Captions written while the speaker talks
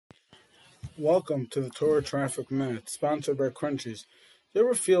Welcome to the Torah Traffic Minute, sponsored by Crunchies. Do you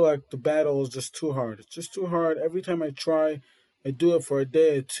ever feel like the battle is just too hard? It's just too hard. Every time I try, I do it for a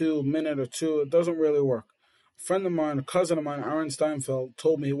day or two, a minute or two, it doesn't really work. A friend of mine, a cousin of mine, Aaron Steinfeld,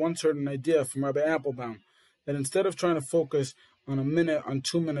 told me he once heard an idea from Rabbi Applebaum that instead of trying to focus on a minute, on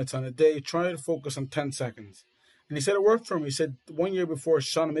 2 minutes on a day, try to focus on 10 seconds. And he said it worked for him. He said 1 year before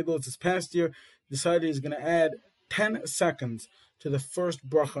Shana, maybe it was this past year, he decided he's going to add 10 seconds to the first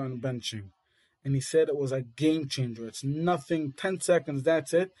bracha on benching. And he said it was a game changer. It's nothing, 10 seconds,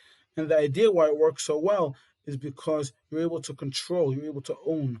 that's it. And the idea why it works so well is because you're able to control, you're able to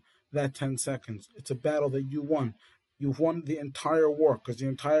own that 10 seconds. It's a battle that you won. You've won the entire war because the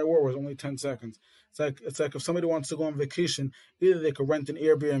entire war was only 10 seconds. It's like if somebody wants to go on vacation, either they could rent an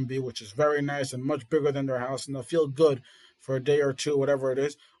Airbnb, which is very nice and much bigger than their house, and they'll feel good for a day or two, whatever it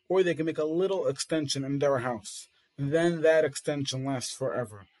is, or they can make a little extension in their house. And then that extension lasts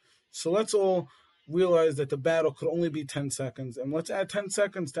forever. So let's all realize that the battle could only be 10 seconds. And let's add 10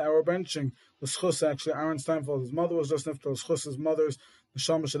 seconds to our benching. L'schus, actually, Aaron Steinfeld, his mother was just after L'schus, his mother's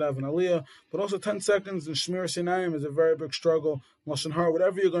Neshama should have an aliyah. But also 10 seconds in Shmir Sinayim is a very big struggle. Lashon Hara,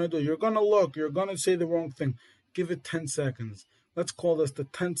 whatever you're going to do, you're going to look, you're going to say the wrong thing. Give it 10 seconds. Let's call this the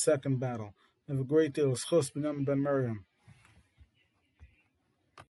 10-second battle. Have a great day. L'schus, Binyamin Ben Miriam.